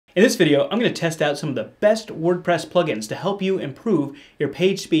In this video, I'm going to test out some of the best WordPress plugins to help you improve your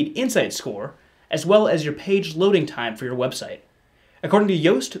PageSpeed insight score, as well as your page loading time for your website. According to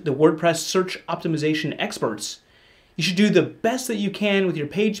Yoast, the WordPress search optimization experts, you should do the best that you can with your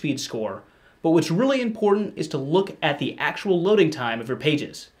PageSpeed score, but what's really important is to look at the actual loading time of your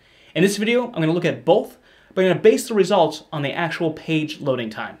pages. In this video, I'm going to look at both, but I'm going to base the results on the actual page loading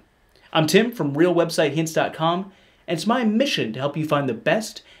time. I'm Tim from realwebsitehints.com, and it's my mission to help you find the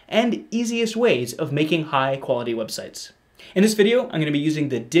best and easiest ways of making high-quality websites. In this video, I'm going to be using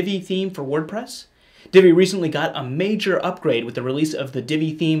the Divi theme for WordPress. Divi recently got a major upgrade with the release of the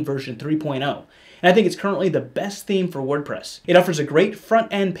Divi theme version 3.0, and I think it's currently the best theme for WordPress. It offers a great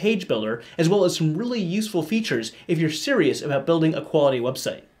front-end page builder, as well as some really useful features if you're serious about building a quality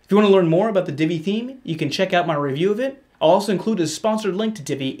website. If you want to learn more about the Divi theme, you can check out my review of it. I'll also include a sponsored link to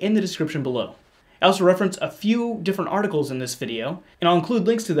Divi in the description below. I also reference a few different articles in this video, and I'll include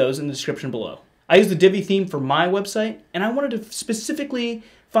links to those in the description below. I use the Divi theme for my website, and I wanted to specifically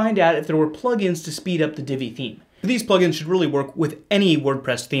find out if there were plugins to speed up the Divi theme. These plugins should really work with any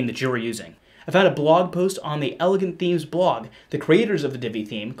WordPress theme that you are using. I found a blog post on the Elegant Themes blog, the creators of the Divi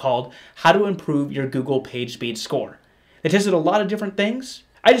theme, called How to Improve Your Google PageSpeed Score. They tested a lot of different things.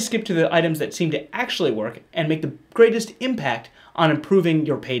 I just skipped to the items that seem to actually work and make the greatest impact on improving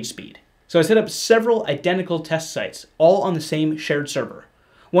your page speed. So I set up several identical test sites, all on the same shared server.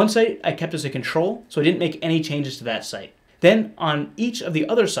 One site I kept as a control, so I didn't make any changes to that site. Then on each of the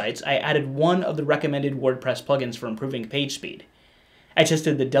other sites, I added one of the recommended WordPress plugins for improving page speed. I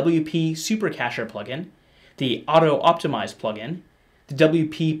tested the WP Super Cacher plugin, the Auto Optimize plugin, the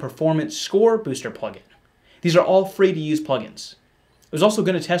WP Performance Score Booster plugin. These are all free to use plugins. I was also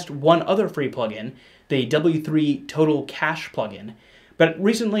going to test one other free plugin, the W3 Total Cache plugin, but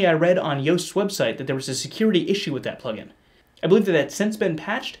recently I read on Yoast's website that there was a security issue with that plugin. I believe that that's since been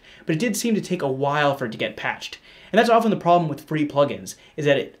patched, but it did seem to take a while for it to get patched. And that's often the problem with free plugins, is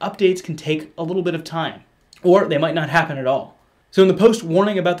that updates can take a little bit of time, or they might not happen at all. So in the post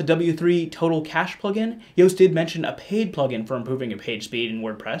warning about the W3 Total Cache plugin, Yoast did mention a paid plugin for improving your page speed in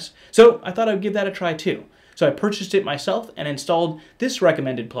WordPress, so I thought I would give that a try too. So I purchased it myself and installed this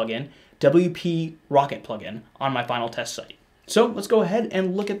recommended plugin, WP Rocket plugin, on my final test site. So let's go ahead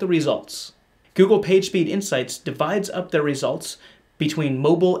and look at the results. Google PageSpeed Insights divides up their results between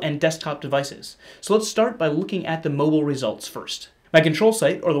mobile and desktop devices. So let's start by looking at the mobile results first. My control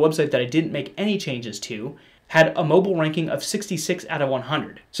site, or the website that I didn't make any changes to, had a mobile ranking of 66 out of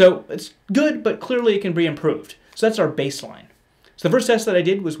 100. So it's good, but clearly it can be improved. So that's our baseline. So the first test that I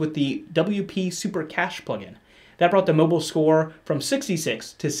did was with the WP Super Cache plugin. That brought the mobile score from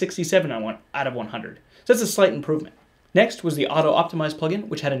 66 to 67 out of 100. So that's a slight improvement. Next was the Auto Optimize plugin,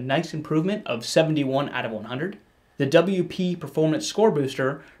 which had a nice improvement of 71 out of 100. The WP Performance Score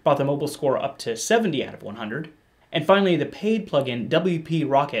Booster brought the mobile score up to 70 out of 100. And finally, the paid plugin, WP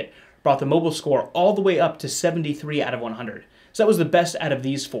Rocket, brought the mobile score all the way up to 73 out of 100. So that was the best out of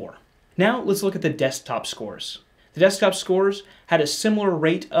these four. Now let's look at the desktop scores. The desktop scores had a similar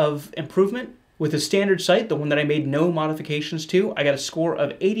rate of improvement. With the standard site, the one that I made no modifications to, I got a score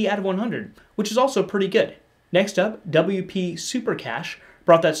of 80 out of 100, which is also pretty good. Next up, WP Super Cache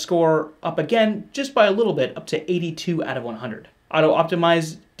brought that score up again just by a little bit, up to 82 out of 100. Auto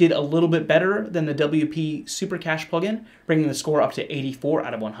Optimize did a little bit better than the WP Super Cache plugin, bringing the score up to 84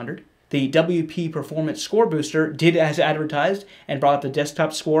 out of 100. The WP Performance Score Booster did as advertised and brought the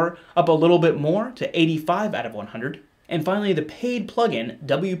desktop score up a little bit more to 85 out of 100. And finally, the paid plugin,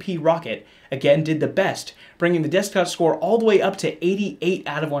 WP Rocket, again did the best, bringing the desktop score all the way up to 88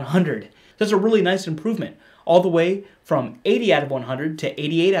 out of 100. That's a really nice improvement, all the way from 80 out of 100 to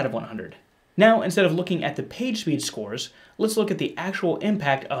 88 out of 100. Now, instead of looking at the page speed scores, let's look at the actual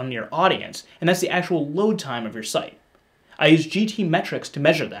impact on your audience, and that's the actual load time of your site. I used GTmetrix to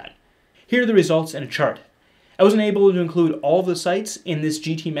measure that. Here are the results in a chart. I wasn't able to include all of the sites in this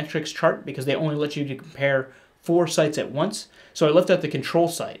GTmetrix chart because they only let you to compare 4 sites at once, so I left out the control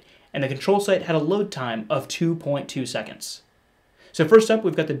site, and the control site had a load time of 2.2 seconds. So first up,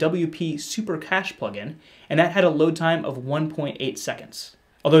 we've got the WP Super Cache plugin, and that had a load time of 1.8 seconds.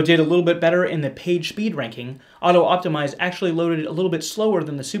 Although it did a little bit better in the page speed ranking, Auto Optimize actually loaded a little bit slower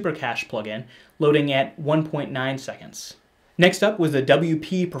than the Super Cache plugin, loading at 1.9 seconds. Next up was the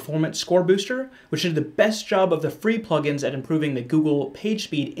WP Performance Score Booster, which did the best job of the free plugins at improving the Google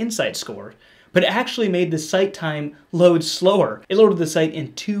PageSpeed Insight score, but it actually made the site time load slower. It loaded the site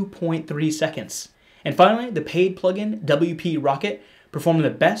in 2.3 seconds. And finally, the paid plugin, WP Rocket, performed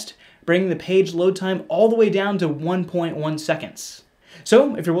the best, bringing the page load time all the way down to 1.1 seconds.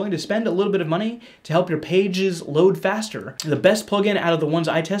 So if you're willing to spend a little bit of money to help your pages load faster, the best plugin out of the ones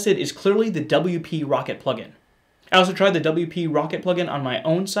I tested is clearly the WP Rocket plugin. I also tried the WP Rocket plugin on my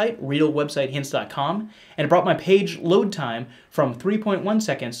own site, realwebsitehints.com, and it brought my page load time from 3.1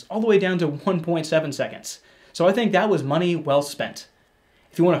 seconds all the way down to 1.7 seconds. So I think that was money well spent.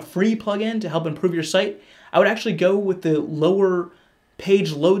 If you want a free plugin to help improve your site, I would actually go with the lower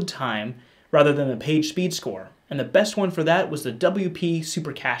page load time rather than the page speed score. And the best one for that was the WP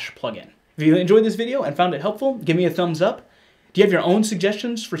Super Cache plugin. If you enjoyed this video and found it helpful, give me a thumbs up. Do you have your own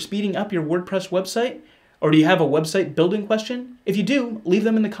suggestions for speeding up your WordPress website? Or do you have a website building question? If you do, leave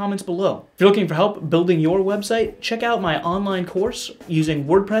them in the comments below. If you're looking for help building your website, check out my online course using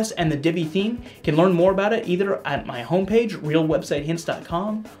WordPress and the Divi theme. You can learn more about it either at my homepage,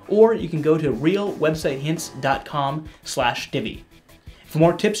 realwebsitehints.com, or you can go to realwebsitehints.com/Divi. For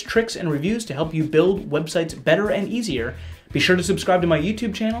more tips, tricks, and reviews to help you build websites better and easier, be sure to subscribe to my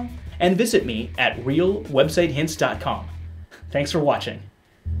YouTube channel and visit me at realwebsitehints.com. Thanks for watching.